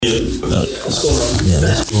Yeah,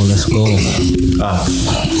 let's go.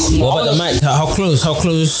 What about the mic? How close?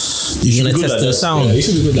 You gonna test the sound? Yeah, you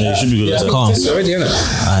should be good. Yeah, you should be good. Yeah, calm. it's already, innit?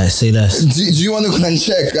 Alright, say less. Do you want to go and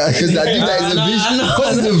check? Because I think that is a visual.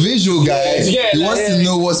 Because it's a visual, guys. Yeah, he wants to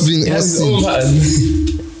know what's seen.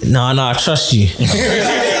 No, I trust you.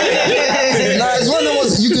 Nah, it's one of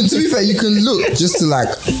those. You can, to be fair, you can look just to like.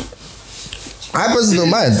 I personally don't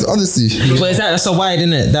mind, honestly. But that's so wide,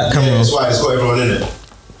 isn't it? That camera. Yeah, that's why it's got everyone in it.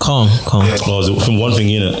 Calm. Oh, from one thing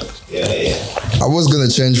in it. Yeah. I was gonna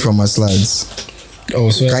change from my slides. Oh,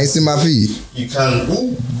 so Can you see my feet? You can.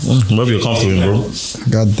 Ooh. Whatever you're comfortable in, bro.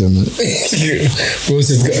 God damn it. bro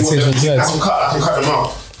says got to change from I slides. can cut them out.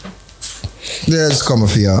 Yeah, just cut my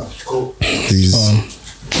feet out. Cool. Please.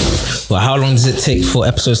 Well, how long does it take for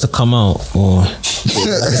episodes to come out? Or That's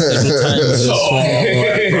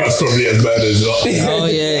probably as bad as that. oh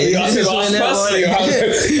yeah,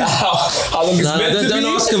 How long is don't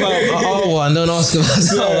ask about our one. Don't ask about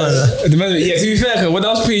that one. Yeah, to be fair, cause when I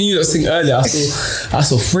was paying you to sing earlier, I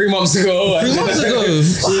saw 3 months ago. 3 months ago.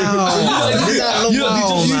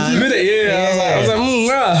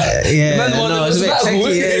 Wow. I was like, it's a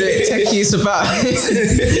bit techie. It's about.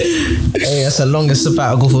 Hey, that's the longest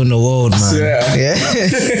sabbatical in the world, man. Yeah.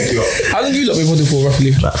 How long have you lot been putting for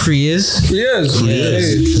roughly? About 3 years. 3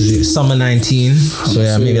 years. Summer 19. So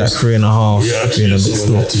yeah, maybe like 3.5.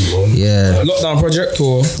 Yeah. Lockdown project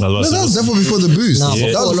or? No, that was definitely before the boost. No,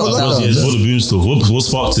 That was before Yeah, lockdown. it's for the boom stuff. What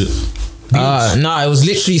sparked it? No, it was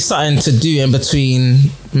literally something to do in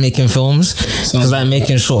between making films. Because like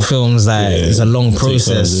making short films, like it's a long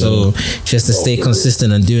process. So just to stay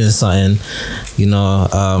consistent and doing something, you know,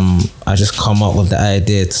 I just come up with the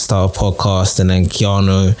idea to start a podcast, and then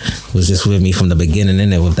Keanu was just with me from the beginning,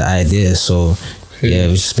 innit, with the idea. So yeah,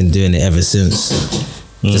 we've just been doing it ever since.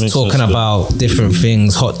 Just talking about different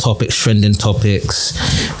things, hot topics, trending topics,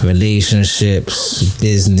 relationships,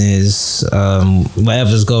 business,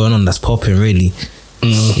 whatever's going on that's popping, really.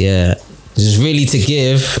 Yeah, just really to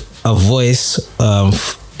give a voice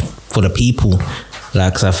for the people.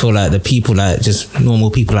 Like, 'cause I feel like the people, like just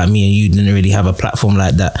normal people like me and you, didn't really have a platform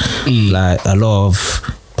like that. Like a lot of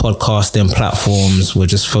podcasting platforms were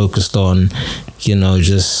just focused on, you know,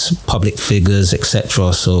 just public figures,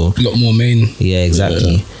 etc. So A lot more main. yeah,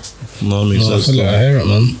 exactly. No, it makes I sense. feel like I hear it,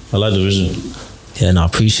 man. I like the vision. Yeah, no, I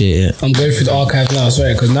appreciate it. I'm going through the archive now,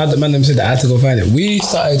 sorry, because now the man them said that I had to go find it. We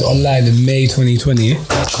started online in May 2020.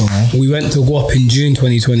 We went to Guap in June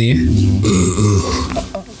 2020.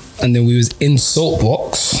 And then we was in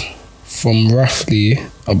Saltbox from roughly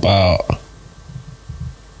about...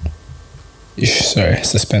 Sorry,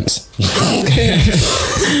 suspense.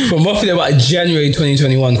 From roughly about January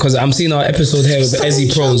 2021, because I'm seeing our episode here with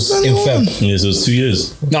S04 in Feb. Yeah, so it's 2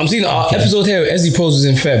 years. No, I'm seeing our episode here with S04 was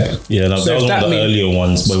in Feb. Yeah, that was one of the earlier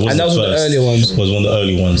ones, but it wasn't And that was the one of the first. earlier ones. It was one of the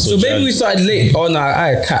early ones. So maybe we started late. Oh no,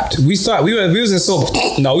 I capped. We was in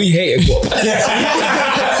Saltbox. No, we hated Guap.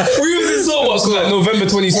 We was in Saltbox like November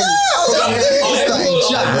 2020.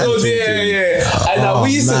 And now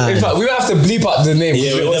we used to, in fact, we would have to bleep out the name.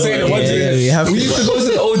 Yeah, we used to go to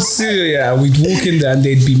the old studio, yeah, and we'd walk in there and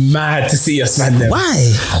they'd be mad to see us, man.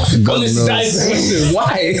 Why? Honestly, that is the question.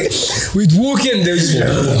 Why? We'd walk in, they would just be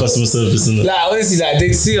like, customer service, isn't it? like, honestly, like,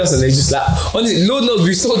 they'd see us and they just like, honestly, Lord knows,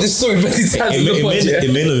 we've told this story many times in the podcast.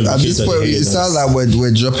 It may not At be this the case point, that they it hated sounds us. like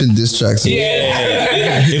we're dropping diss tracks.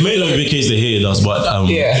 Yeah. It may not be the case they hated us, but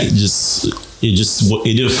it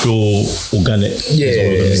didn't feel organic.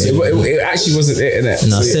 It actually wasn't it, innit?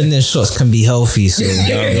 No, sending shots can be healthy, so I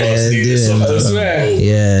swear.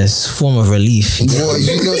 yeah, it's a form of relief. Boy,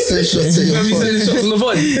 you got send shots to your Have you phone. sending shots on the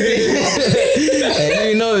pod?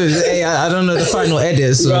 Hey, who knows? Hey, I don't know the final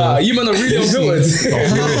edit, so You man are really unfiltered.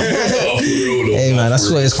 hey man, that's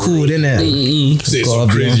what it's called, innit? Say Gotta some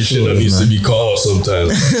be crazy shit that unfiltered, needs to man. be cut out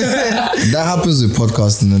sometimes. That happens with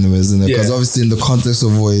podcasting anyways, isn't it? Because Yeah. obviously in the context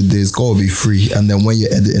of what it is, it's got to be free. And then when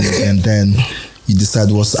you're editing it, and then you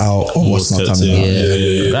decide what's out or what's not coming out.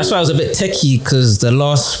 Yeah. That's why I was a bit techie, because the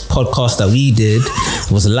last podcast that we did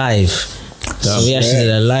was live. So we actually did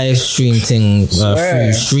a live stream thing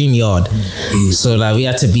through StreamYard. So like we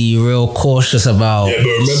had to be real cautious about Yeah, but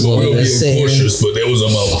remember, what we were being saying. cautious, but there was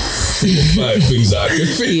about 4 or 5 things that I could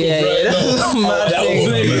think of Yeah, right that's now. a mad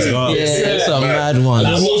thing. That's a mad one.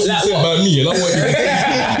 That's what's said by me, and I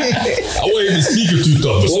want you to speak it too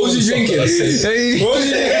tough. What was you drinking? What was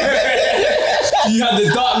you drinking? You had the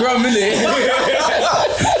dark rum in it.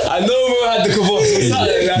 I know we had the kebab.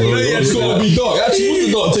 It's gotta be dark. Actually, what's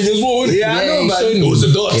the dark thing as well? Yeah, I know, man. It was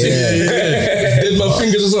a dark thing. Did my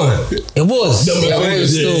fingers or something? It was. Did my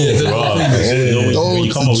fingers, still. yeah. When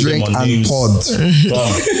you come someone with drink them on and names. pod.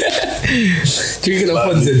 Drinking and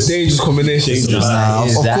pod is a dangerous combination. Nah,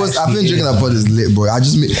 of course, I think drinking and pod is lit, bro. I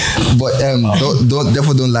just mean, but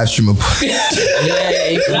therefore don't live stream a pod.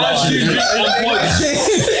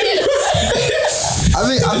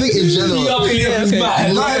 I think in general, not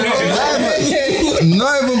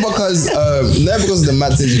even because of the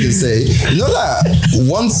mad things you can say. You know that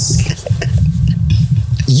once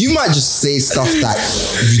you might just say stuff that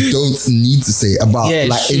you don't need to say about,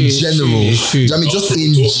 in general. True. Do you know what I mean? Just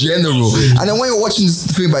in general. And then when you're watching this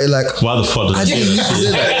thing, but you're like, Why the fuck? I didn't need to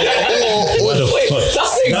say that. Why the fuck?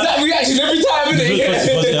 That's the exact reaction every time, isn't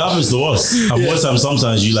Because it happens to us. And most times,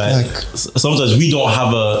 sometimes you sometimes we don't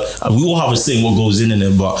have we all have a saying what goes in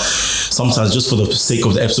it, but sometimes just for the sake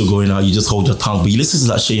of the episode going out, you just hold your tongue. But you listen to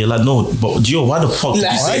that shit, you're like, no, but Gio, why the fuck did you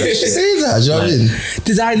why say did that you shit? say that? Do you know what I mean?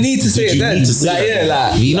 Did I need to say it you then? need to say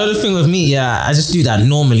that? You know the thing with me, I just do that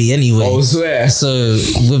normally anyway. I swear. So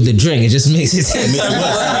with the drink, it just makes it.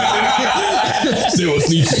 Say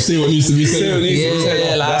what needs to be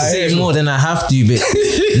said. I say more than I have to, but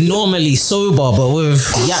normally sober, but with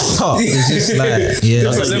yacked up, it's just like,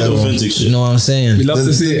 That's like authentic shit. you know what I'm saying? We love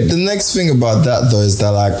to see it. The next thing about that though is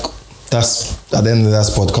that that's at the end of that's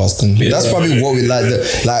podcasting. That's probably what we like.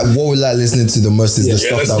 What we like listening to the most is the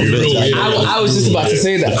stuff that we like. I was just about to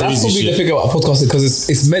say that. That's probably the thing about podcasting because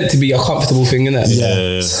it's meant to be a comfortable thing, isn't it?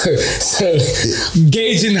 Yeah. So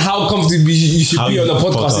gauging how comfortable you should be on a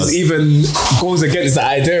podcast is even goes against the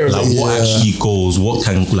idea of Like what actually goes, what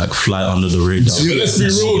can fly under the radar. But let's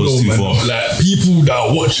be real though, man. Like people that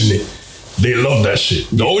are watching it, they love that shit.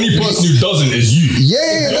 The only person who doesn't is you.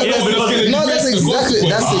 That's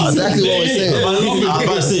exactly what we're saying. I'm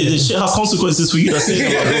about to say this shit has consequences for you. That's it.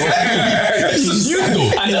 It's you though.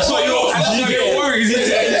 And that's why you're get worried.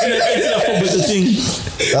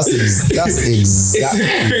 That's exactly It's a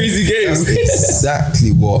crazy game.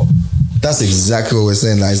 That's exactly what we're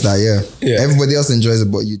saying. Like, it's like, everybody else enjoys it,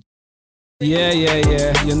 but you. Yeah.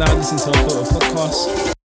 You're now listening to a photo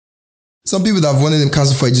podcast. Some people that have wanted them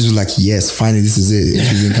cancelled for ages were like, yes, finally, this is it.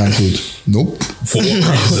 It's been cancelled. Nope. For what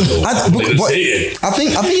reason though? I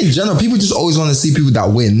think in general, people just always want to see people that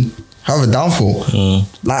win have a downfall.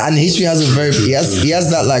 And history has a very he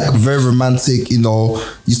has that very romantic,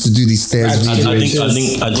 used to do these stairs. I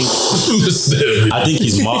think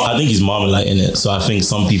he's Marmite in it. So I think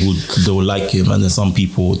some people they'll like him, and then some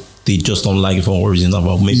people they just don't like it for what reason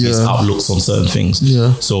about maybe his outlooks on certain things.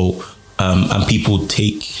 Yeah. So and people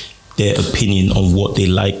take their opinion on what they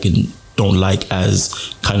like and don't like as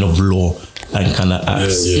kind of law and kind of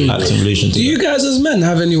acts in relation to Do you guys as men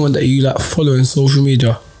have anyone that you follow in social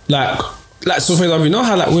media? So for example, you know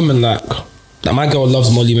how women like my girl loves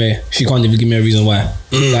Molly May. She can't even give me a reason why.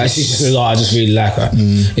 She just says, I just really like her.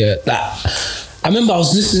 Yeah, I remember I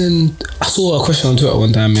was listening. I saw a question on Twitter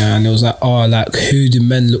one time, and it was who do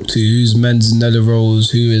men look to? Who's men's Nella Rose?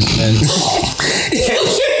 Who is men's?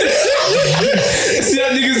 See how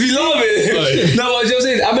niggas be laughing. No, what I'm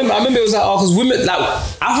saying. I remember it was because women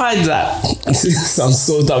I find this sounds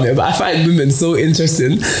so dumb, but I find women so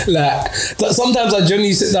interesting. Sometimes I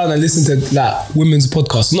generally sit down and listen to women's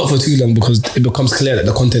podcasts, not for too long because it becomes clear that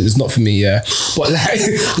the content is not for me. Yeah, but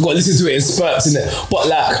I've got to listen to it in spurts, innit?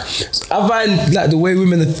 But I find the way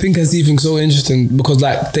women think and see things so interesting because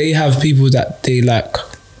they have people that they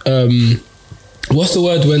what's the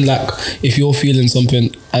word when if you're feeling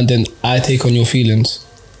something and then I take on your feelings?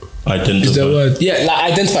 Identify. Is the word? Yeah,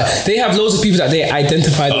 identify. They have loads of people that they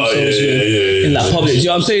identify themselves with in public. You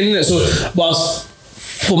know what I'm saying? Isn't it? So, whilst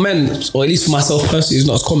for men, or at least for myself personally, it's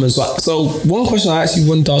not as common. So one question I actually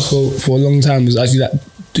wanted to ask for a long time was actually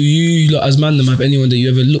do you as man have anyone that you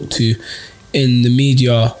ever look to in the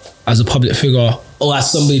media as a public figure or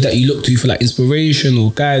as somebody that you look to for inspiration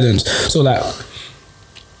or guidance? So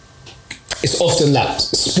it's often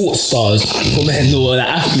sports stars for men or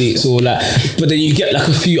athletes or but then you get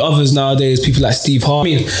a few others nowadays, people like Steve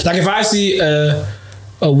Harvey. I mean, if I see a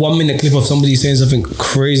 1 minute clip of somebody saying something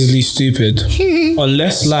crazily stupid,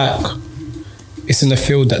 unless it's in a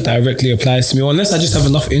field that directly applies to me, or unless I just have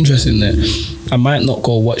enough interest in it, I might not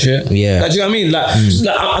go watch it. Yeah. Do you know what I mean?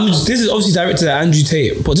 This is obviously directed at Andrew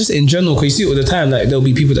Tate, but just in general, because you see it all the time, there'll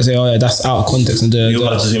be people that say, oh yeah, that's out of context. And you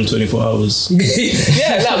have the same 24 hours.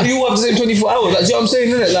 Yeah, you have the same 24 hours. Do you know what I'm saying,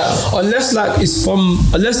 isn't it?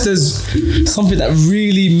 Unless there's something that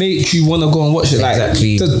really makes you want to go and watch it.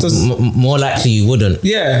 Exactly. More likely you wouldn't.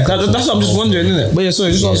 Yeah, that's what I'm just wondering, isn't it? But yeah,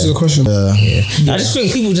 sorry, just answer the question. I just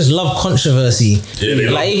think people just love controversy. Yeah, they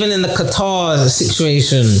love. Even in the Qatar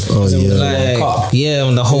situation. up. yeah,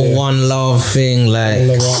 on the whole one love thing, like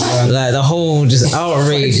the whole just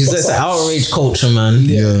outrage. It's just an outrage culture, man.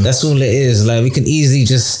 Yeah. That's all it is. Like, we can easily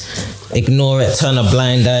just ignore it, turn a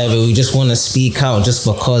blind eye, but we just want to speak out just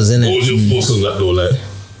because, innit? What was your thoughts on that though? Like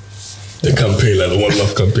the campaign, like the One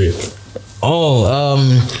Love campaign.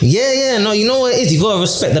 No, you know what it is? You gotta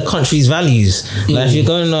respect the country's values. Like, if you're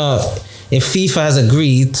going to, if FIFA has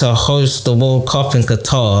agreed to host the World Cup in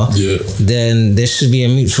Qatar, then there should be a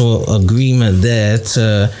mutual agreement there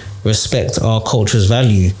to respect our culture's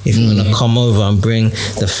value. If you're gonna come over and bring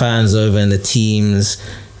the fans over and the teams,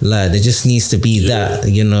 like, there just needs to be that,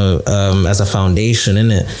 you know, as a foundation,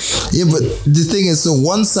 innit? Yeah, but the thing is, so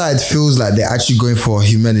one side feels like they're actually going for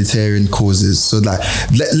humanitarian causes. So like,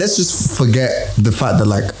 let's just forget the fact that,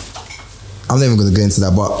 like, I'm not even going to get into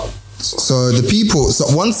that, but so the people, so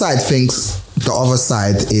one side thinks the other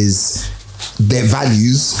side is their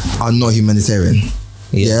values are not humanitarian.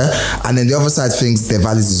 Yeah. And then the other side thinks their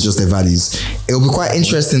values is just their values. It'll be quite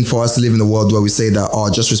interesting for us to live in a world where we say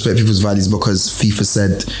that, just respect people's values because FIFA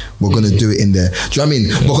said we're going to do it in there. Do you know what I mean?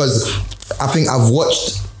 Because I think I've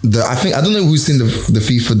watched I don't know who's seen the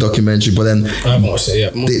FIFA documentary, but then I haven't watched it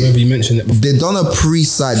yet. Maybe you mentioned it before. They done a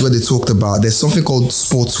pre-side where they talked about there's something called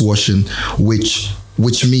sports washing, which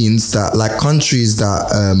means that, like, countries that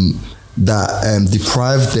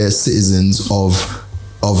deprive their citizens of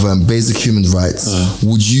basic human rights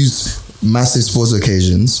would use massive sports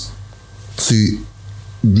occasions to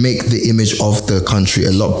make the image of the country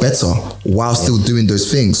a lot better while still doing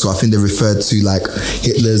those things. So I think they referred to, like,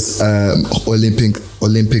 Hitler's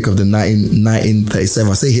Olympic of the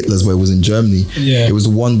 1937. I say Hitler's, but it was in Germany. Yeah, it was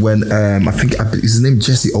the one when I think his name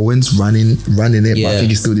Jesse Owens ran in it, but I think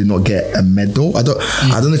he still did not get a medal. I don't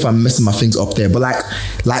know if I'm messing my things up there, but like.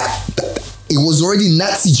 It was already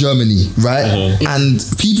Nazi Germany, right? And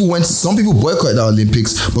some people boycotted the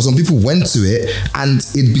Olympics, but some people went to it. And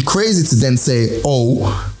it'd be crazy to then say,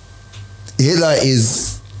 Hitler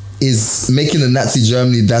is making a Nazi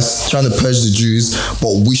Germany that's trying to purge the Jews,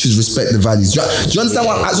 but we should respect the values. Do you understand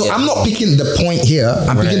what I'm not picking the point here.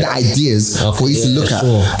 I'm picking the ideas for you to look at.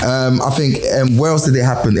 I think, where else did it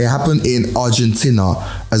happen? It happened in Argentina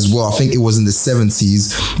as well. I think it was in the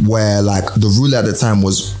 70s where, like, the ruler at the time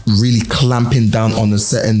was really clamping down on a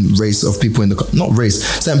certain race of people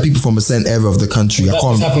certain people from a certain area of the country.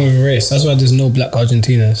 What's happened with race? That's why there's no black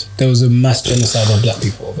Argentinas. There was a mass genocide of black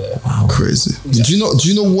people over there. Wow, crazy. Yeah. Do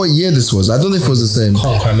you know what year this was? I don't know if it was the same.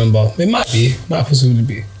 Can't quite remember. It might possibly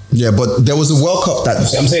be. Yeah, but there was a World Cup that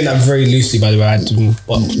I'm saying that very loosely, by the way.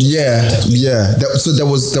 So there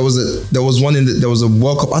was a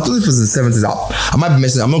World Cup. I don't know if it was in the 70s. I might be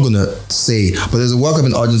messing. I'm not gonna say, but there's a World Cup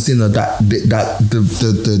in Argentina that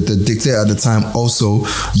the dictator at the time also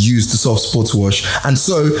used to sort of sports wash. And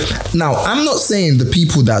so now I'm not saying the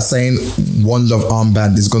people that are saying One Love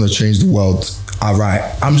armband is gonna change the world. All right,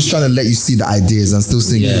 I'm just trying to let you see the ideas and still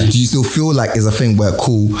think. Do you still feel like it's a thing where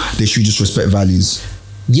they should just respect values?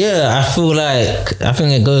 Yeah, I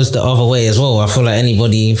think it goes the other way as well. I feel like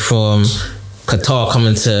anybody from Qatar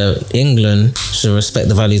coming to England should respect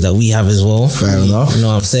the values that we have as well. Fair enough. You know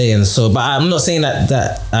what I'm saying? So, but I'm not saying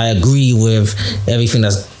that I agree with everything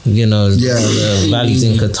that's, the values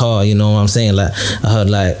in Qatar. You know what I'm saying? Like, I heard,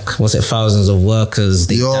 like, thousands of workers,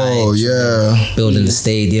 they died building the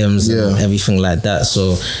stadiums and everything like that.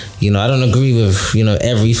 So, I don't agree with,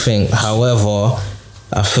 everything. However,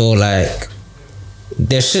 I feel like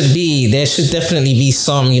there should definitely be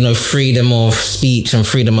some, freedom of speech and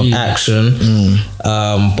freedom of action.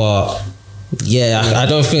 But I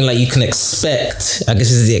don't think like you can expect, I guess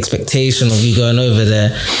this is the expectation of you going over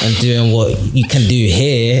there and doing what you can do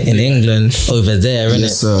here in England over there, innit?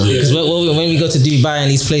 Yes, sir. Because when we go to Dubai and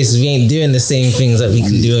these places, we ain't doing the same things that we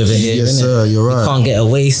can do over here. Yes, innit? You're right. We can't get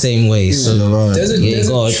away same way. So right. There's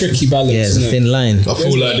a tricky balance. Yeah, it's a thin line. I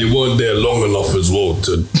feel like they weren't there long enough as well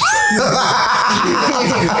to.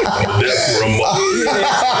 There for a month.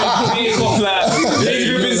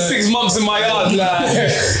 You've been 6 months in my yard.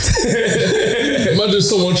 Imagine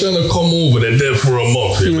someone trying to come over, they're there for a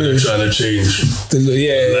month, but they're trying to change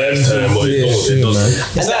lifetime, but it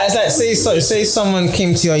doesn't. It's like say someone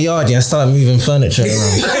came to your yard and started moving furniture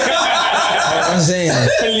around. I'm saying.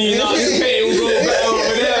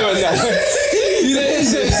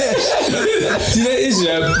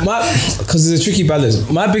 Because there's a tricky balance.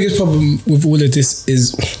 My biggest problem with all of this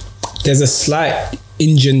is there's a slight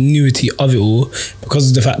ingenuity of it all because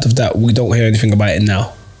of the fact of that we don't hear anything about it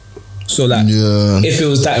now. So like, if it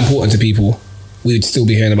was that important to people, we would still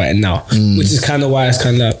be hearing about it now, which is kind of why it's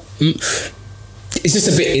kind of it's just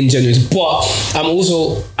a bit ingenuous. But I'm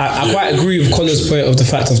also I quite agree with Connor's point of the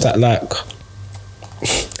fact of that, like,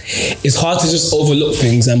 it's hard to just overlook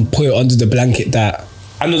things and put it under the blanket that.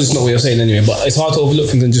 I know this is not what you're saying anyway, but it's hard to overlook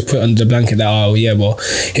things and just put it under the blanket that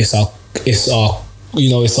it's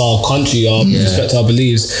our country, our respect our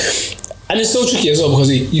beliefs. And it's so tricky as well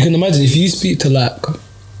because you can imagine if you speak to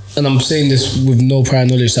and I'm saying this with no prior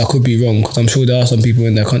knowledge, so I could be wrong because I'm sure there are some people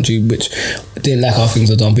in their country which didn't like how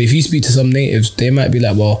things are done. But if you speak to some natives, they might be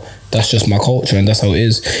like, well, that's just my culture and that's how it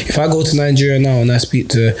is. If I go to Nigeria now and I speak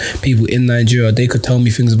to people in Nigeria, they could tell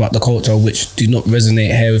me things about the culture which do not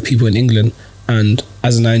resonate here with people in England. And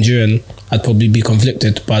as a Nigerian, I'd probably be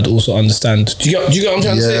conflicted, but I'd also understand. Do you get what I'm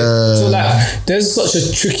trying to say? So there's such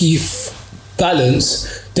a tricky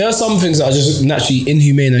balance. There are some things that are just naturally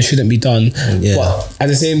inhumane and shouldn't be done. But at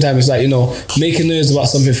the same time, it's like, making news about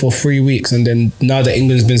something for 3 weeks and then now that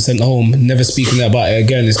England's been sent home, never speaking about it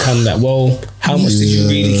again is kind of like, well, how much did you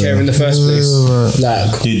really care in the first place?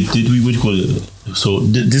 Like, did we would call it? So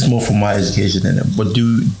this is more for my education, but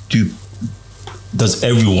does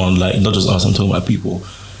everyone, like not just us, I'm talking about people,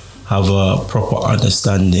 have a proper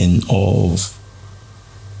understanding of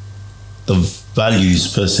the values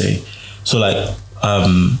per se? So like,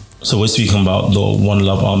 so we're speaking about the One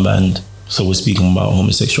Love armband. So we're speaking about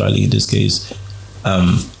homosexuality in this case.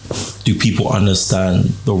 Do people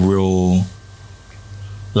understand the real,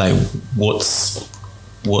 like what's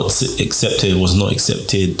accepted, what's not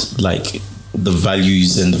accepted, like the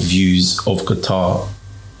values and the views of Qatar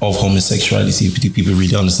of homosexuality? Do people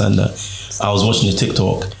really understand that? I was watching a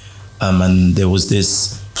TikTok, and there was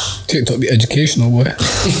this TikTok be educational, boy.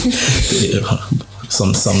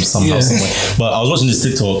 Somehow, somewhere. But I was watching this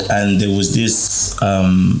TikTok, and there was this.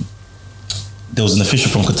 There was an official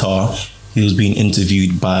from Qatar. He was being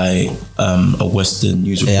interviewed by a Western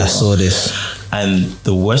news reporter. Yeah, I saw this. And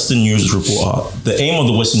the Western news reporter, the aim of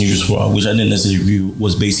the Western news reporter, which I didn't necessarily agree with,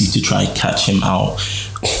 was basically to try and catch him out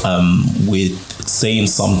with saying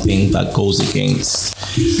something that goes against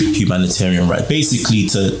humanitarian right. Basically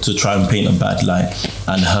to try and paint a bad light.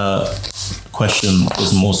 And her question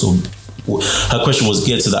was more so, her question was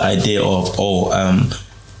get to the idea of,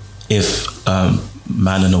 if a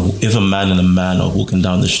man and a man are walking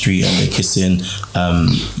down the street and they're kissing,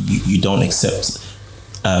 you don't accept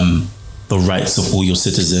the rights of all your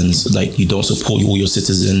citizens. Like, you don't support all your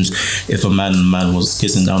citizens. If a man and a man was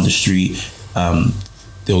kissing down the street,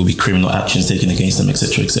 there will be criminal actions taken against them,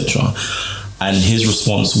 etc., etc. And his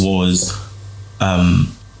response was,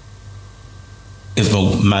 if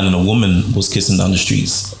a man and a woman was kissing down the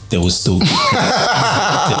streets, there was still be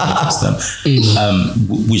against them.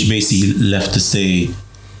 Which basically left to say,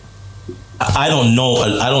 I don't know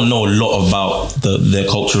a lot about their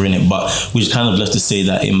culture in it, but which kind of left to say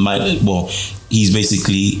that it might. Well, he's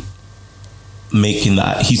basically making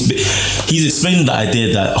that he's explaining the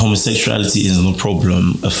idea that homosexuality isn't a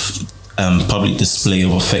problem of public display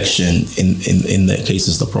of affection in their case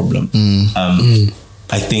is the problem.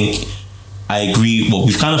 I think I agree. Well,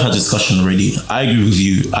 we've kind of had discussion already. I agree with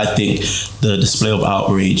you. I think the display of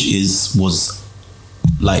outrage was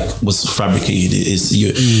fabricated. It is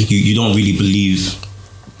you don't really believe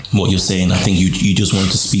what you're saying. I think you just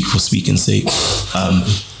want to speak for speaking's sake.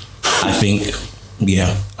 I think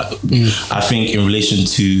I think in relation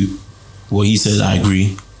to what he said, I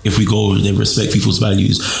agree. If we go, they respect people's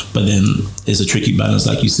values, but then it's a tricky balance,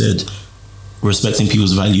 like you said. Respecting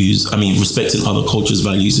people's values, I mean, respecting other cultures'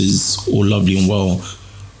 values is all lovely and well,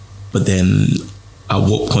 but then at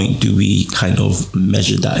what point do we kind of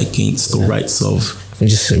measure that against the rights of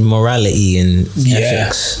just morality and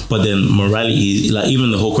ethics? But then morality, like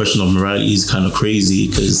even the whole question of morality is kind of crazy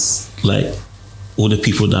because like all the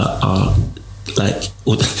people that are like, I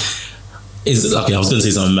was gonna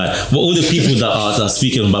say something bad, but all the people that are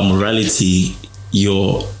speaking about morality,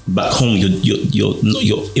 you're back home, if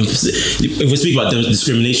we speak about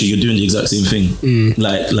discrimination, you're doing the exact same thing.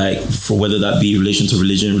 Like for whether that be relation to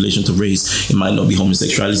religion, relation to race, it might not be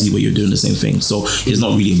homosexuality, but you're doing the same thing. So it's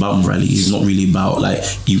not really about morality. It's not really about like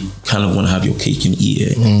you kind of want to have your cake and eat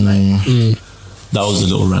it. That was a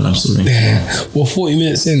little rant, I'm sorry. Well, 40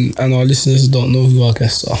 minutes in, and our listeners don't know who our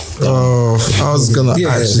guests are. Oh, I was gonna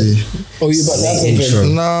actually. Oh, you about that intro?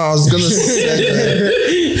 No, I was gonna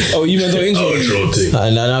say. Oh, you meant the intro?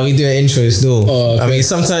 No, we do an intro still. Oh, okay. I mean,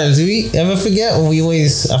 sometimes do we ever forget, or we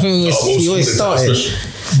always? I think we always start it.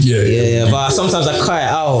 Yeah. But sometimes I cut it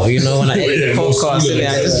out. You know, when I edit the podcast,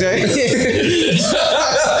 I just go.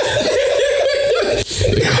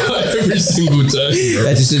 single time.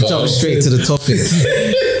 I just jump straight to the topic.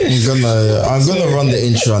 I'm gonna run the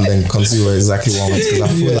intro and then continue exactly what I want, because I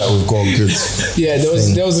feel like we've got a good. Yeah, there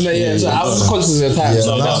was so I was conscious of the time. Yeah,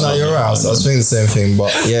 no, you're right. I was thinking the same thing,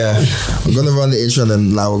 but yeah, I'm gonna run the intro and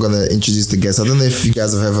then like we're gonna introduce the guests. I don't know if you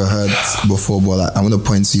guys have ever heard before, but like I'm gonna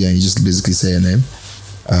point to you and you just basically say your name.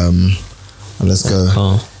 And let's go.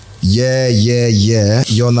 Oh. Yeah.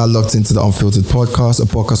 You're now locked into the Unfiltered Podcast, a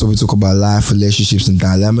podcast where we talk about life, relationships, and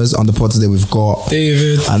dilemmas. On the pod today, we've got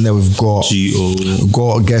David, and then we've got We've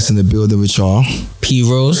got guests in the building, which are P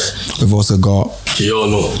ROSE. We've also got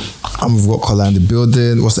Keanu. and we've got Colin in the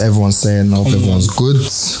building. What's everyone saying? I hope everyone's good.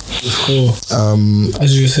 cool.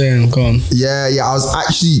 As you were saying, go on. Yeah. I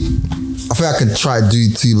think I can try to do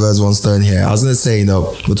two birds, one stone here. I was gonna say,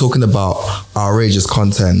 we're talking about outrageous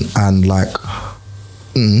content and like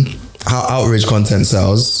how outrage content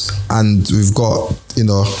sells, and we've got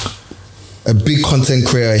a big content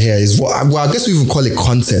creator here is I guess we even call it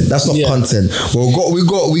content. That's not content. Well,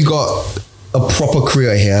 we got a proper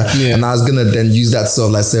creator here, and I was gonna then use that sort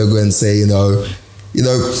of like segue and say, what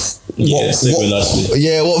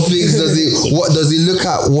things does he look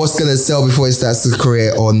at what's gonna sell before he starts to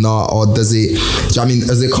create or not, or does it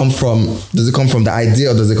come from the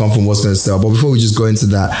idea, or does it come from what's gonna sell? But before we just go into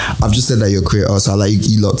that, I've just said that you're a creator, so I'd like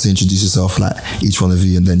you lot to introduce yourself, like each one of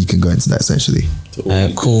you, and then you can go into that essentially.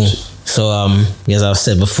 Cool. So as I've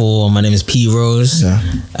said before, my name is P ROSE,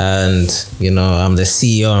 and I'm the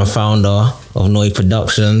CEO and founder of Noi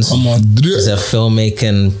Productions. It's a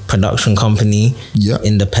filmmaking production company,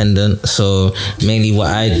 independent. So mainly what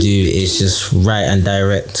I do is just write and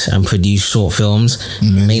direct and produce short films,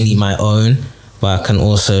 mainly my own, but I can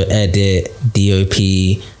also edit, DOP,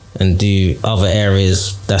 and do other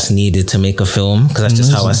areas that's needed to make a film, because that's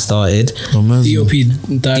just how I started. DOP,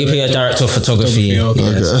 director of photography.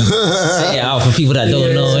 Okay. Say it out for people that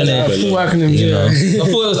don't know, innit?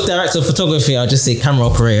 Before it was director of photography, I'll just say camera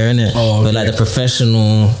operator, innit? But like the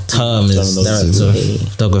professional term is director of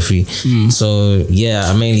photography. So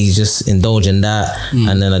I mainly just indulge in that,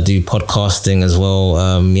 and then I do podcasting as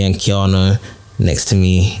well. Me and Keanu next to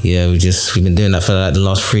me, we've been doing that for like the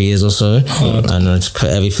last 3 years or so, and I just put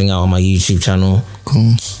everything out on my YouTube channel.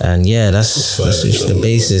 Cool. And that's just the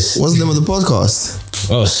basis. What's the name of the podcast?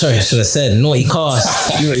 Oh, sorry, I should have said Naughty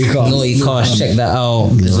Cast. Naughty Cast. Check that out.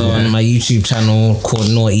 It's on my YouTube channel called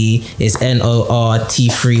Naughty. It's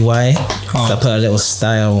NORT3Y. I put a little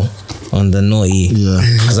style on the Naughty,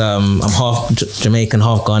 because I'm half Jamaican,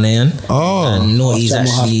 half Ghanaian. And Naughty's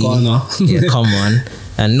actually come on.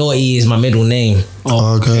 And Naughty is my middle name.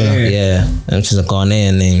 Okay. Yeah, which is a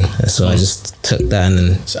Ghanaian name. So I just took that and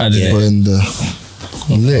then added it in the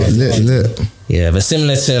lit. Yeah, but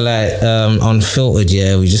similar to like Unfiltered,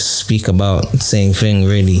 we just speak about the same thing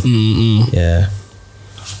really. Yeah.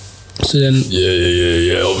 So then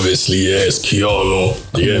obviously it's Keanu,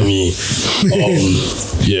 you get me?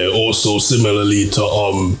 Also similarly to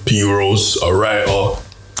P ROSE, a writer.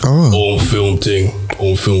 Own film thing,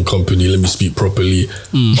 own film company. Let me speak properly.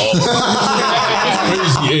 In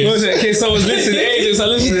case someone's listening, agents are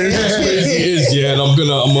listening. Crazy is, and I'm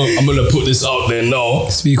gonna put this out there now.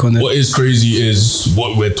 Speak on it. What is crazy is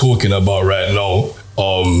what we're talking about right now.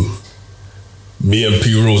 Me and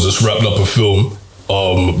P ROSE just wrapped up a film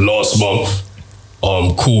last month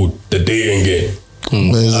called The Dating Game.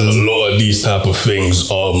 And a lot of these type of things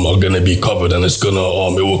are gonna be covered, and it's gonna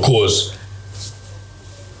it will cause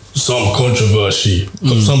some controversy,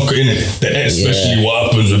 some in it, especially what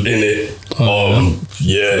happens within it.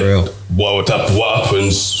 What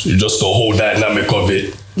happens, just the whole dynamic of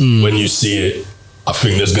it. When you see it, I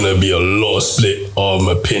think there's gonna be a lot of split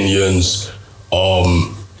opinions.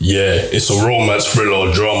 It's a romance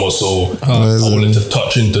thriller drama, so I wanted to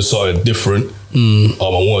touch into something different. I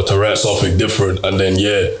wanted to write something different, and then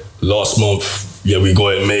last month, we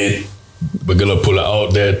got it made. We're gonna pull it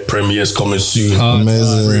out there. Premieres coming soon.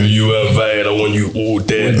 Amazing. You invited. I want you all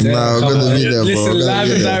there. Nah, I'm gonna be there, bro. Listen,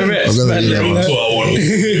 live and direct. I'm gonna be there, bro. I want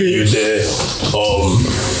you there.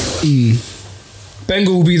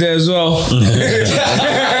 Bengal will be there as well.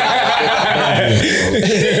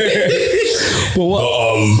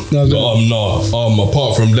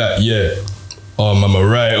 Apart from that, I'm a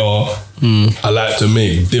writer. I like to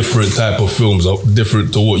make different type of films,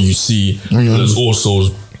 different to what you see.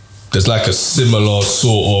 There's like a similar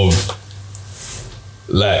sort of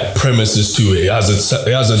like premises to it. It has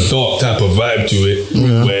a dark type of vibe to it,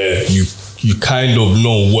 where you kind of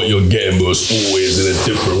know what you're getting, but it's always in a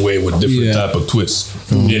different way with different type of twists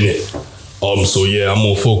in it. So yeah, I'm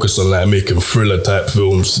more focused on like making thriller type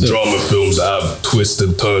films, drama films that have twists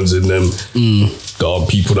and turns in them. The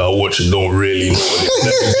people that watch it don't really know.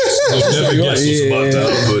 They'll never guess what's about to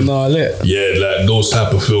happen. No, yeah, like those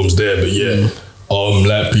type of films there. But yeah,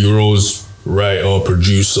 like P Rose, writer,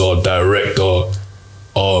 producer, director.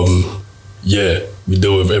 Yeah, we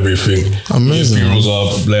deal with everything. Amazing. P Rose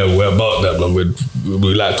are like, we're about that, man.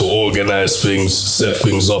 We like to organize things, set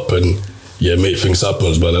things up, and yeah, make things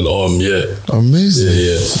happen, man. And yeah. Amazing.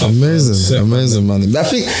 Yeah. Amazing, man. I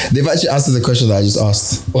think they've actually answered the question that I just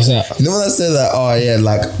asked. What's that? You know when I said that, oh yeah,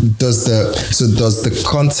 like does the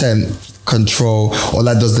content control, or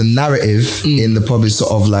like does the narrative in the public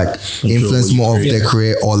sort of like influence more of their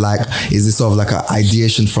career, or like is it sort of like an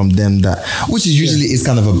ideation from them that, which is usually is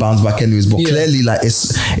kind of a bounce back anyways, but clearly like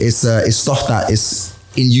it's stuff that is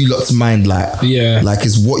in you lot's mind, like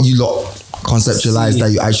it's what you lot conceptualize that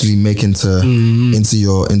you actually make into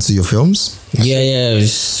your films.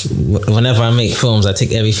 Whenever I make films, I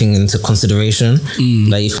take everything into consideration.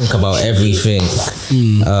 Like you think about everything,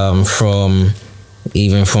 from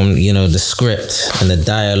the script and the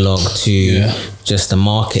dialogue to just the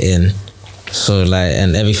marketing. So like,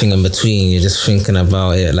 and everything in between, you're just thinking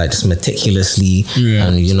about it like just meticulously,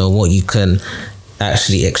 and what you can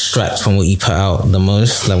actually extract from what you put out the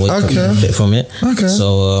most, like what you can benefit from it.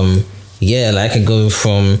 So like I could go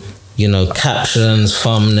from captions,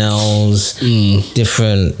 thumbnails,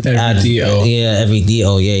 different every detail. Every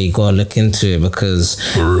detail. You gotta look into it, because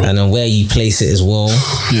and then where you place it as well.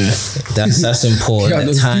 That's important.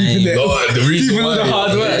 The time. The reason why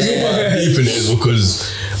deep in it is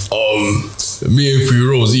because me and P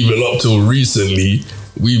Rose, even up till recently,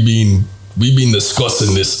 we've been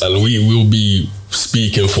discussing this, and we will be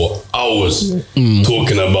speaking for hours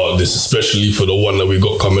talking about this, especially for the one that we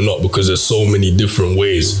got coming up, because there's so many different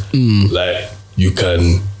ways like you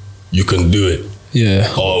can do it.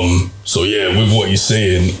 So yeah, with what you're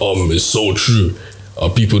saying, it's so true.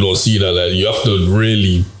 People don't see that, like you have to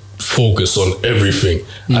really focus on everything,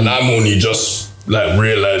 and I'm only just like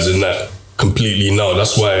realizing that completely now.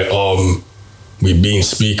 That's why we've been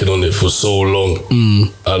speaking on it for so long,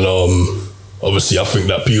 and obviously I think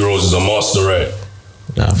that P Rose is a master, right?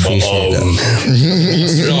 I appreciate that.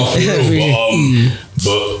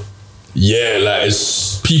 But yeah, like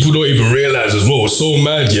it's people don't even realize as well. It's so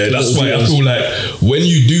mad, That's why I feel like when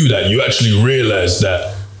you do that, you actually realize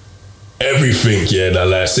that everything, that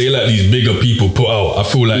like say like these bigger people put out, I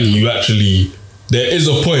feel like you actually, there is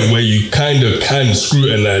a point where you kind of can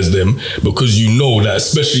scrutinize them, because you know that,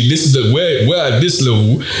 especially this is we're at this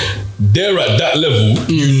level, they're at that level.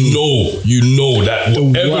 You know that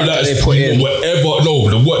whatever that is put in,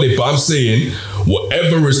 I'm saying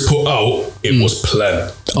whatever is put out, it was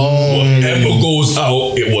planned. Whatever goes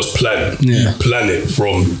out, it was planned. You plan it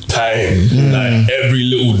from time, like every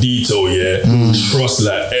little detail. Trust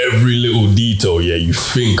like every little detail. You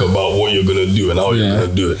think about what you're gonna do and how you're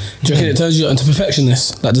gonna do it. Do you reckon it turns you into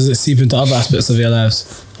perfectionist? Like, does it seep into other aspects of your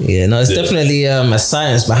lives? It's definitely a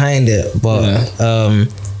science behind it, but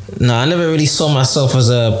no, I never really saw myself as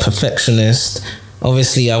a perfectionist.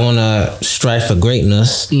 Obviously, I want to strive for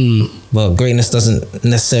greatness, but greatness doesn't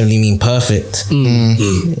necessarily mean perfect.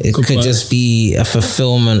 It could just be a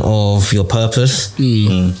fulfillment of your purpose.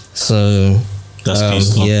 So, that's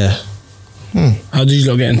How did you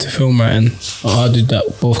lot get into film writing? Or how did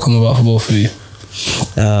that both come about for both of you?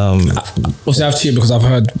 Obviously I've cheated because I've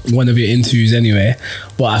heard one of your interviews anyway,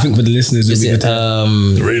 but I think for the listeners is it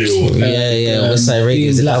radio? West Side Radio,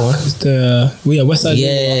 is it that one? West Side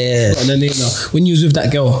Radio. And then when you was with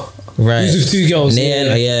that girl, right? You was with two girls, Is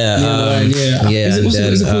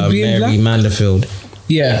it called Being Black? Mary Manderfield.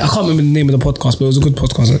 I can't remember the name of the podcast, but it was a good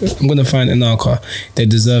podcast. I'm gonna find it now because they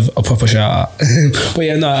deserve a proper shout out. But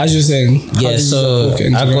as you're saying, so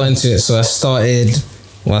I got into it. So I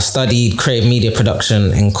studied creative media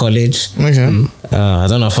production in college. I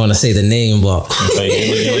don't know if I want to say the name, but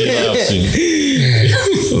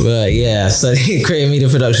but I studied creative media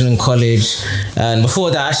production in college, and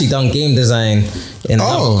before that I actually done game design in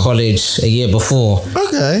another college a year before.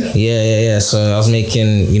 So I was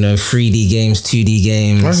making 3D games, 2D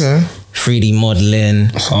games, 3D modeling.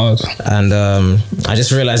 That's hard. And I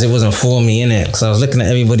just realized it wasn't for me, innit? Because I was looking at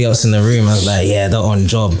everybody else in the room. I was like, they're on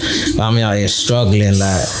job, but I'm out here struggling.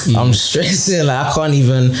 Like I'm stressing. Like I can't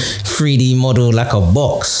even 3D model like a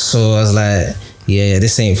box. So I was like,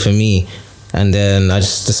 this ain't for me. And then I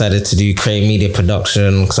just decided to do creative media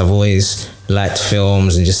production because I've always liked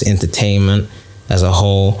films and just entertainment as a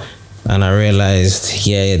whole. And I realized,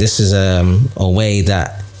 this is a way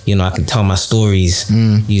that I can tell my stories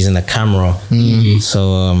using a camera.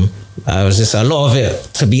 So I was just, a lot of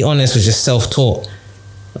it, to be honest, was just self-taught.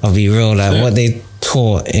 I'll be real, like what they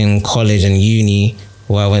taught in college and uni,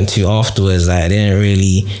 where I went to afterwards, like they didn't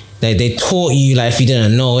really, like they taught you, like if you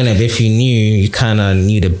didn't know, innit, but if you knew, you kind of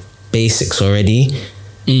knew the basics already.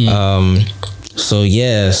 So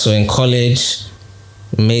yeah, so in college,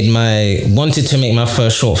 wanted to make my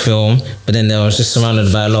first short film, but then I was just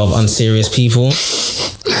surrounded by a lot of unserious people.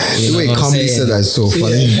 The way comedy said that is so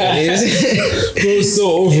funny. Bro was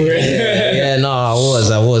so over it.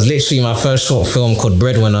 I was literally, my first short film called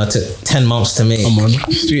Breadwinner took 10 months to make. Come on,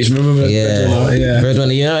 Streets, remember that?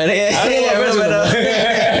 Breadwinner, you know what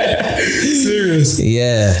Serious.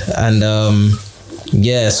 And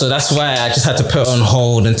so that's why I just had to put it on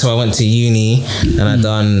hold until I went to uni, and I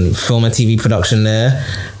done film and TV production there,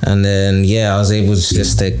 and then I was able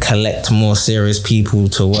just to collect more serious people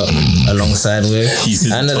to work alongside with.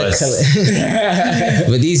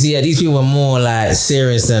 But these people were more like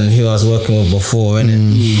serious than who I was working with before,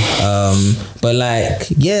 innit? But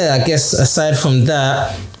like I guess aside from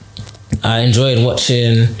that, I enjoyed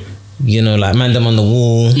watching, like Man Them on the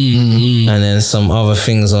Wall, and then some other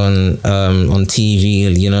things on TV,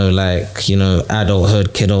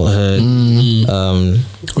 adulthood, kidulthood,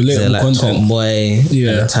 relatable like content. Top Boy at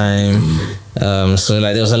the time. So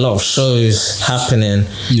like there was a lot of shows happening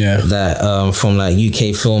that from like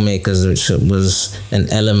UK filmmakers, which was an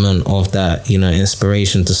element of that,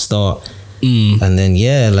 inspiration to start. And then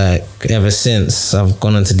like ever since, I've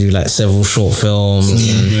gone on to do like several short films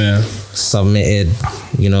and submitted,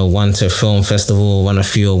 one to a film festival, won a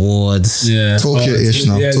few awards. Talk your ish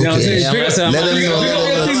now. Yeah, Talk I'm your saying, ish. big up- Let them know.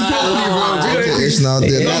 Talk your ish now.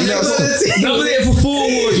 Nominated for 4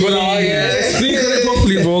 awards, but speak on it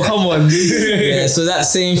properly, bro. Come on. So that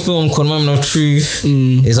same film called Moment of Truth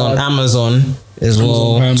is on Amazon as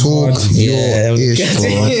well. Talk your ish,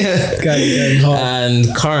 bro.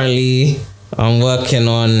 And currently I'm working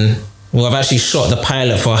on, I've actually shot the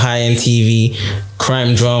pilot for a high-end TV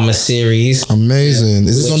crime drama series. Amazing.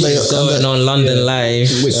 Is this going on London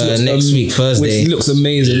Live next week, Thursday? Which looks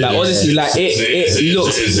amazing. Like honestly, like it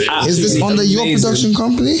looks. Is this under your production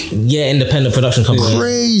company? Yeah, independent production company.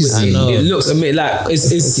 Crazy. I know. It looks amazing. Like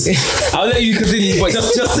it's. I'll let you continue, but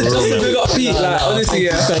just to big up Pete. Like honestly,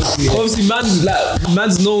 obviously,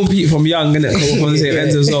 man's known Pete from young, innit? From the same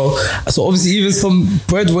end as well. So obviously, even from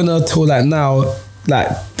Breadwinner till like now, like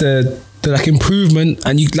the like improvement,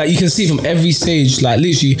 and you can see from every stage, like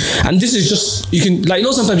literally, and this is just, you can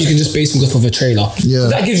sometimes you can just base things off of a trailer.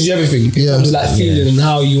 That gives you everything in terms of like feeling and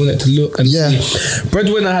how you want it to look and see.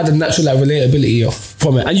 Breadwinner had a natural like relatability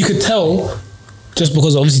from it, and you could tell just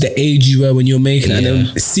because obviously the age you were when you were making it, and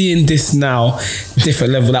then seeing this now,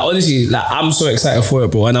 different level. Like honestly, like I'm so excited for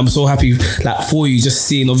it, bro, and I'm so happy like for you, just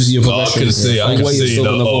seeing obviously your progression. I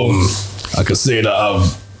can say that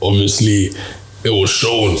I've obviously, it was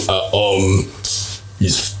shown at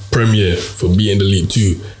his premiere for Be in the League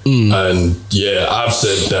 2, and I've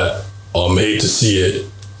said that Hate to See It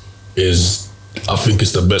is, I think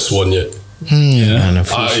it's the best one yet.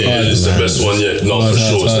 It's the best one yet. No, for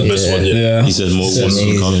sure, it's the best one yet. He said more ones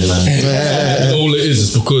are coming. All it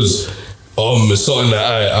is because it's something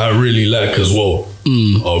that I really like as well.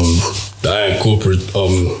 That I incorporate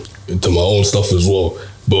into my own stuff as well.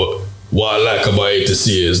 But what I like about Hate to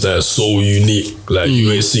See It is that it's so unique. Like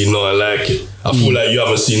you ain't seen nothing like it. I feel like you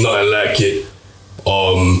haven't seen nothing like it.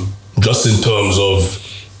 Just in terms of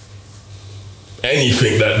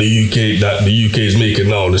anything that the UK is making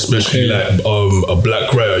now, and especially like a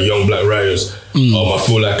black writer, young black writers. I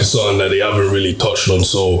feel like it's something that they haven't really touched on.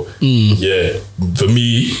 So for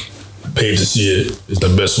me, Hate to See It is the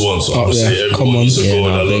best one. So I'm gonna say everyone needs to go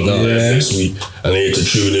and I love that next week, and they need to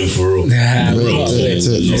tune in for real. Real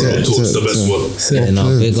Talk's the best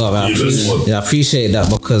one. Big up. I appreciate that,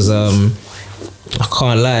 because I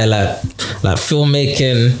can't lie, like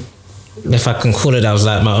filmmaking, if I can call it, that was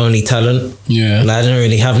like my only talent. Like I didn't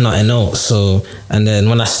really have nothing else. So, and then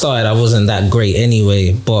when I started, I wasn't that great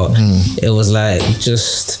anyway, but it was like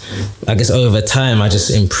just, I guess over time I just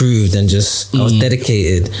improved and just I was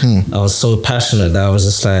dedicated. I was so passionate that I was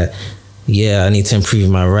just like, I need to improve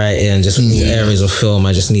my writing and just all areas of film.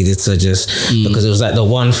 I just needed to because it was like the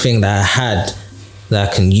one thing that I had that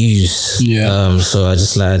I can use. So I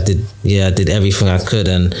just like I did everything I could,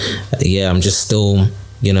 and I'm just still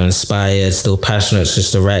inspired, still passionate,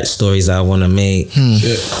 just to write stories that I want to make.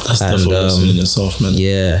 That's definitely in itself, man.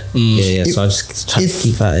 So I just try to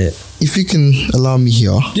keep at it. If you can allow me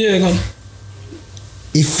here, go on.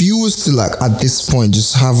 if you was to like at this point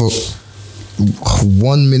just have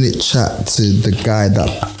 1 minute chat to the guy that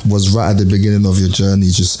was right at the beginning of your journey,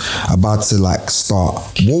 just about to like start,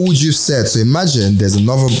 what would you say? So imagine there's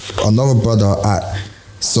another brother at,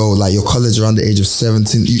 so like your college around the age of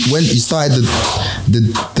 17. When you started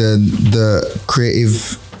the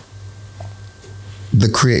creative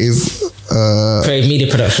Creative media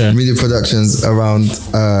productions around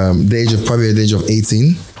the age of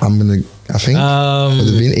 18. I think would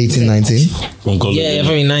have been 18, 19. From college. Yeah,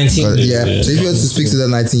 probably 19. So if you were to speak to that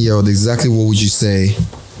 19-year-old, exactly what would you say?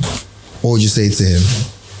 What would you say to him?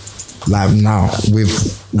 Like now, with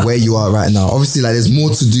where you are right now, obviously, like there's more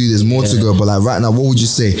to do, there's more to go, but like right now, what would you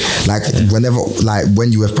say? Like whenever, like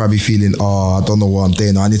when you were probably feeling, I don't know what I'm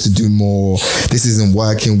doing, I need to do more, this isn't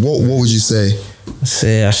working. What would you say?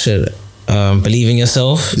 Say I should believe in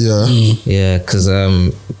yourself. Yeah, because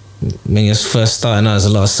when you're first starting out, there's a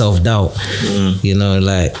lot of self-doubt. You know,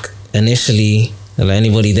 like initially, like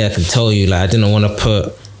anybody there could tell you, like I didn't want to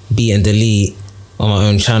put beat and delete on my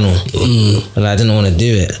own channel. Like I didn't want to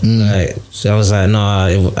do it. Like so I was like, nah,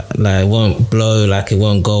 it won't blow, like it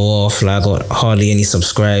won't go off, like I got hardly any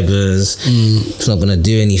subscribers. It's not gonna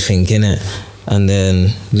do anything, innit? And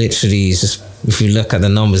then literally it's just, if you look at the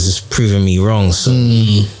numbers, it's proving me wrong. So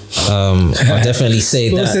I'll definitely say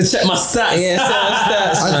that. Check my stats. Yeah, check my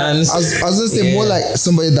stats, man. I was gonna say more like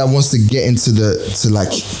somebody that wants to get into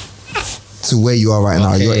to where you are right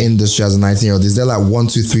now, your industry as a 19-year-old. Is there like 1,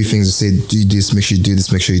 2, 3 things to say? Do this, make sure you do this,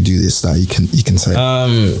 make sure you do this, that you can say?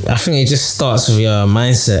 I think it just starts with your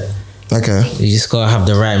mindset. Okay. You just gotta have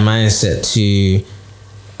the right mindset to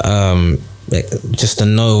just to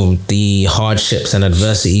know the hardships and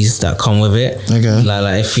adversities that come with it. Okay.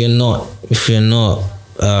 Like if you're not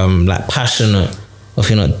like passionate, or if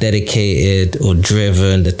you're not dedicated or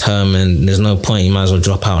driven, determined, there's no point. You might as well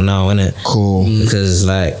drop out now, innit? Cool. Because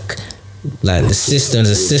like the system's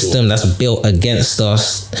a system that's built against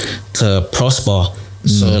us to prosper.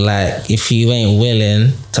 So like if you ain't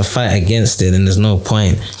willing to fight against it, then there's no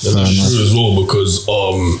point. And that's true as well, because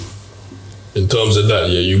in terms of that,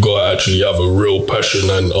 you gotta actually have a real passion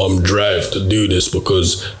and drive to do this,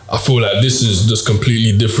 because I feel like this is just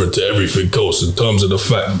completely different to everything else. In terms of the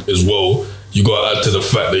fact as well, you gotta add to the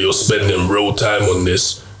fact that you're spending real time on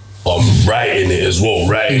this, writing it as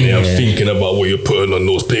well, and thinking about what you're putting on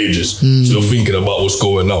those pages. So you're thinking about what's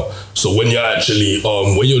going on. So when you're actually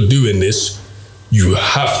when you're doing this, you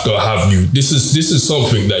have to have this is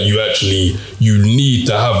something that you need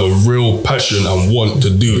to have a real passion and want to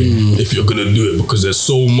do it if you're gonna do it, because there's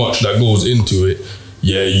so much that goes into it.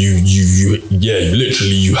 You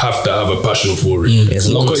have to have a passion for it. It's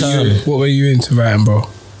long term. What were you into writing, bro?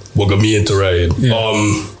 What got me into writing?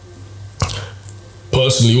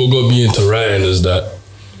 Personally, what got me into writing is that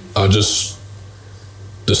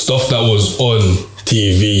the stuff that was on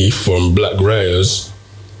TV from black writers,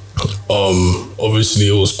 obviously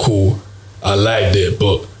it was cool. I liked it,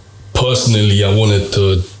 but personally I wanted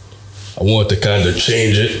to kind of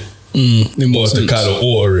change it. In what sense? To kind of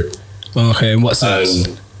alter it. Okay, in what sense?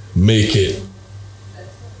 And make it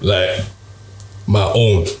like my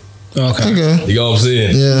own. Okay. You know what I'm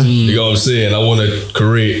saying? Yeah. You know what I'm saying? I want to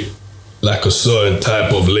create like a certain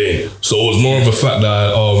type of lane. So it was more of a fact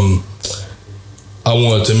that I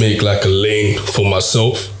wanted to make like a lane for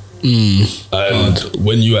myself. And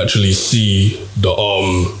when you actually see the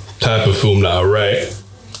type of film that I write,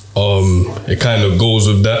 it kind of goes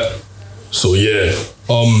with that. So yeah,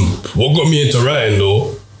 what got me into writing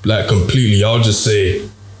though, like completely, I'll just say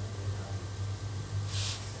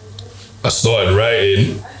I started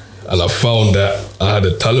writing and I found that I had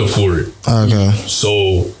a talent for it. Okay.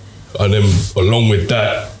 So, and then along with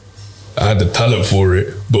that, I had the talent for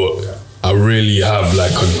it, but I really have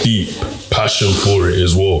like a deep passion for it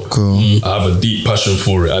as well. Cool. I have a deep passion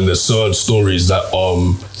for it, and there's certain stories that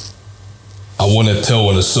I want to tell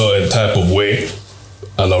in a certain type of way,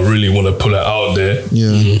 and I really want to put it out there.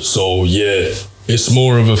 Yeah. So yeah, it's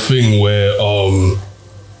more of a thing where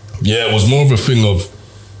it was more of a thing of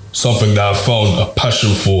something that I found a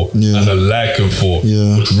passion for and a liking for,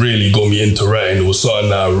 which really got me into writing. It was something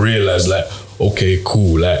that I realized, like, okay,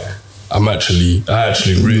 cool, like I actually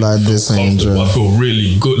really like this, I feel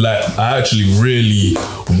really good. Like I actually really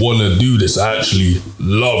want to do this. I actually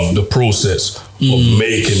love the process of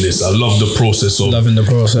making this. I love the process of loving the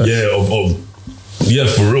process. Yeah,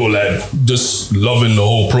 for real. Like just loving the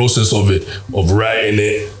whole process of it, of writing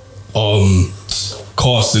it,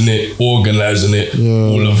 casting it, organizing it,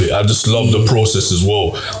 all of it. I just love the process as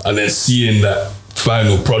well, and then seeing that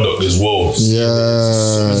final product as well.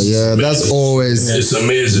 That's always, it's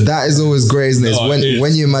amazing. That is always great, isn't it?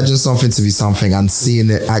 When you imagine something to be something and seeing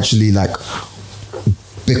it actually like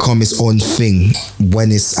become its own thing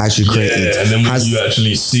when it's actually created. Yeah, and then when you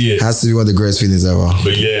actually see it, has to be one of the greatest feelings ever.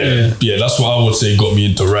 But yeah, that's what I would say got me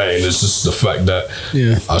into writing. It's just the fact that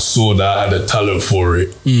I saw that I had a talent for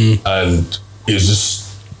it, and it's just,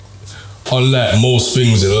 unlike most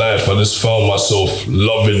things in life, I just found myself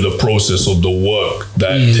loving the process of the work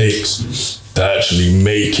that it takes to actually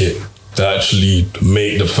make it, to actually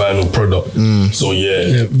make the final product. So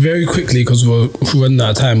yeah, very quickly, because we're running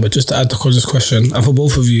out of time, but just to add to Colin's question, and for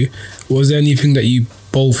both of you, was there anything that you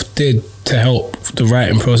both did to help the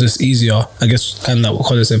writing process easier? I guess kind of like what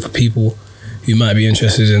Colin said, for people who might be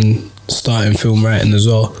interested in starting film writing as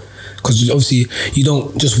well. Because obviously you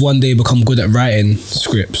don't just one day become good at writing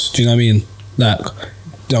scripts. Do you know what I mean? Like,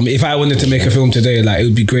 if I wanted to make a film today, like, it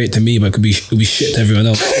would be great to me, but it would be shit to everyone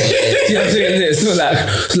else. You know what I'm saying? So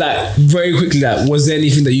like very quickly, like, was there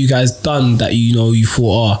anything that you guys done that you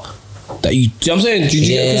thought, that you know what I'm saying? Did you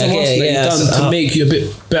get done to make you a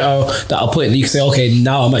bit better, that I'll put it, you can say, okay,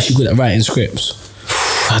 now I'm actually good at writing scripts?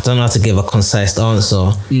 I don't know how to give a concise answer.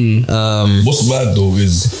 What's mad though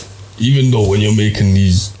is, even though when you're making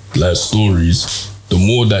these like stories, the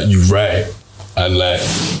more that you write, and like,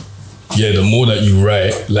 the more that you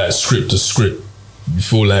write, like script to script, you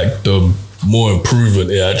feel like the more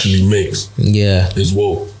improvement it actually makes. As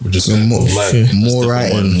well, which is more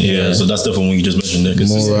writing. Yeah, so that's definitely when you just mentioned it.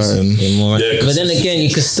 More writing. Yeah, but then again, you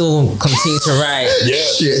can still continue to write.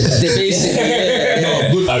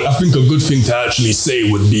 I think a good thing to actually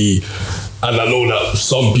say would be, and I know that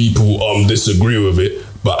some people disagree with it,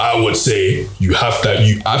 but I would say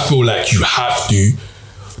I feel like you have to.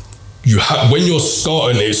 When you're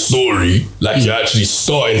starting a story, like you're actually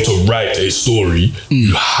starting to write a story,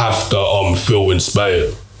 you have to feel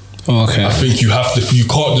inspired. Okay. I think you have to. You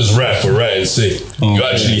can't just write for writing's sake. You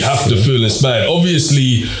actually have to feel inspired.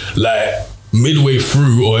 Obviously, like midway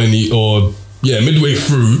through, midway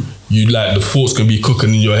through, you like the thoughts can be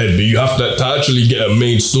cooking in your head, but you have to actually get a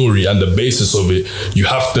main story and the basis of it. You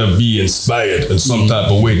have to be inspired in some type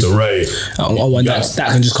of way to write.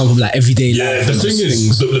 That can just come from like everyday life. The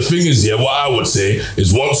thing is, what I would say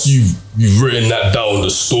is, once you've written that down, the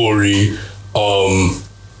story, once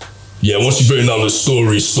you've written down the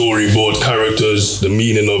storyboard, characters, the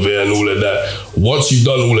meaning of it, and all of that. Once you've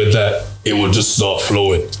done all of that, it will just start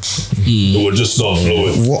flowing. It will just start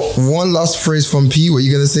flowing. One last phrase from P. Were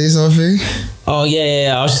you gonna say something? Oh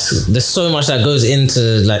yeah. There's so much that goes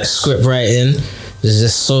into like script writing. There's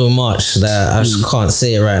just so much that I just can't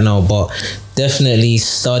say it right now. But definitely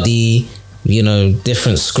study,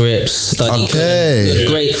 different scripts, study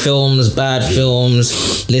great films, bad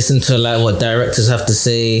films, listen to like what directors have to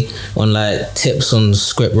say on like tips on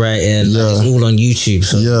script writing. Like, it's all on YouTube,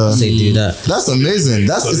 so they do that. That's amazing.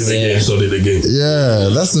 Study the game. Yeah,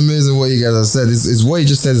 that's amazing what you guys have said. It's what you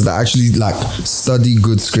just said, is that actually like study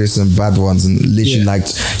good scripts and bad ones, and literally like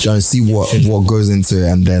try and see what goes into it,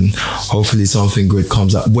 and then hopefully something good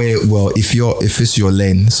comes out. If it's your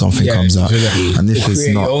lane, something comes out, and if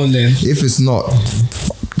it's not,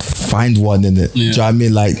 find one in it. Do you know what I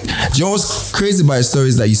mean? Like, do you know what's crazy about your story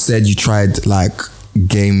is that you said you tried like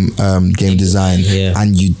game design,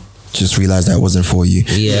 and you just realized that it wasn't for you.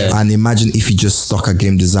 And imagine if you just stuck at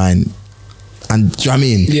game design, and do you know what I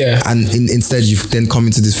mean? And instead you've then come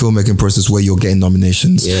into this filmmaking process where you're getting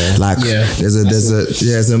nominations. There's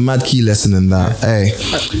a mad key lesson in that. Hey,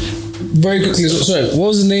 very quickly, sorry, what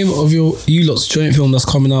was the name of you lot's joint film that's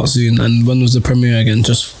coming out soon, and when was the premiere again?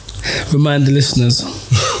 Just remind the listeners.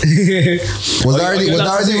 Was that already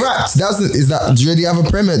wrapped? Do you already have a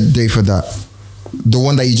premiere date for that? The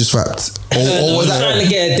one that you just wrapped? Or was that trying to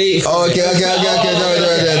get a date? Okay.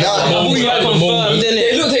 No. We got confirmed, didn't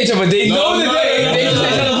it? They looked at each other. They know the day. They just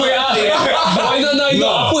trying to put it out here. I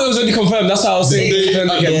thought it was already confirmed. That's how I was saying. The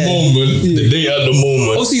day at the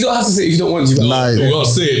moment. Also, you don't have to say it if you don't want to. I'll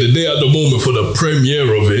say it. The day at the moment for the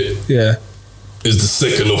premiere of it. Is the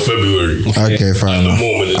 2nd of February. Okay, fine. At the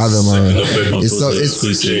moment, it's the 2nd of February.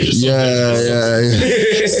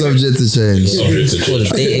 Subject to change.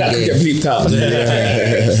 That could get bleeped out.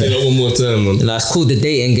 Say that one more time, man. It's called The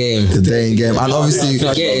Dating Game. The Dating Game. And obviously,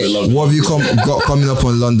 what have you got coming up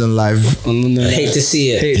on London Live? Hate to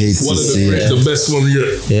see it. One of the best one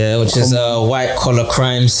yet. Yeah, which is a white collar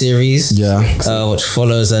crime series. Which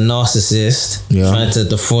follows a narcissist trying to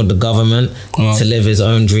defraud the government to live his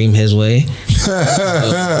own dream his way.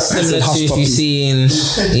 Similar to if you've seen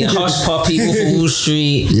Hush Puppy, Wolf of Wall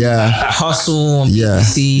Street, Hustle on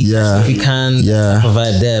BBC, if you can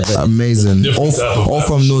provide there. But amazing. All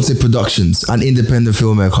from Noted Productions, an independent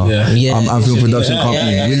filmmaker. And film production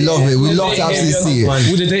company. We love it. We love to actually see it.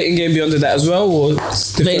 Would the dating game be under that as well? Or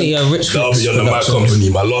mainly Rich That'll be under my company.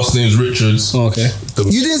 My last name's Richards. Oh, okay.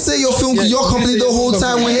 You didn't say your film, your company the whole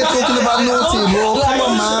time. We're here talking about Naughty, bro. Come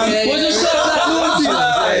on, man.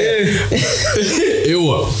 It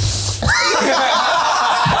what?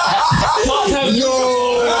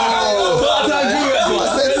 I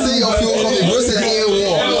said say your film company. Bro said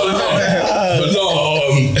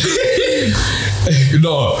But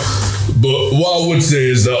no, but what I would say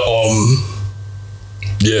is that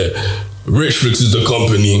Richflix is the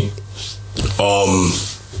company.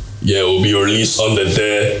 It will be released under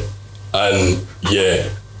there, and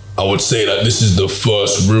I would say that this is the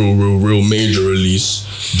first real major release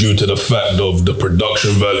due to the fact of the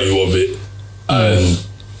production value of it and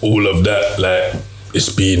all of that. Like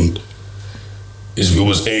it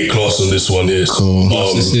was A class on this one here. Cool.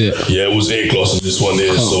 It was A class on this one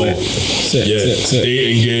here.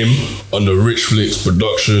 Dating game under Richflix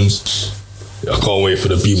Productions. I can't wait for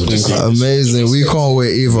the people to see. Amazing. We can't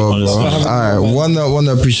wait either, bro. Alright,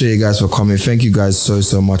 wanna appreciate you guys for coming. Thank you guys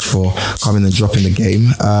so much for coming and dropping the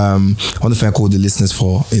game. I wanna thank all the listeners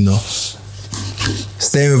for,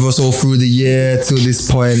 staying with us all through the year till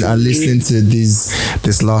this point and listening to this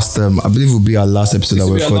last I believe will be our last episode that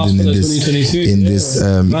we're recording in this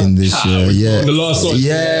year. The last one.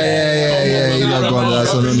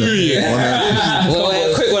 Well,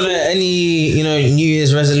 a quick one. Any New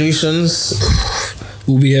Year's resolutions?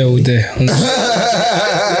 We'll be here all day. We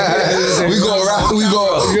got rap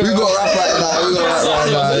right now.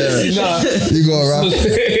 You got rap.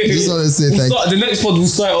 Just want to say thank you. The next pod will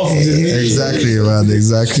start off with the new Exactly, man.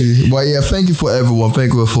 Exactly. But thank you for everyone.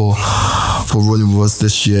 Thank you for rolling with us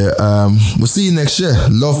this year. We'll see you next year.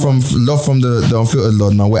 Love from the Unfiltered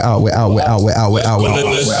Lord. Now we're out.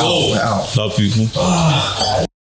 Let's go. Love people.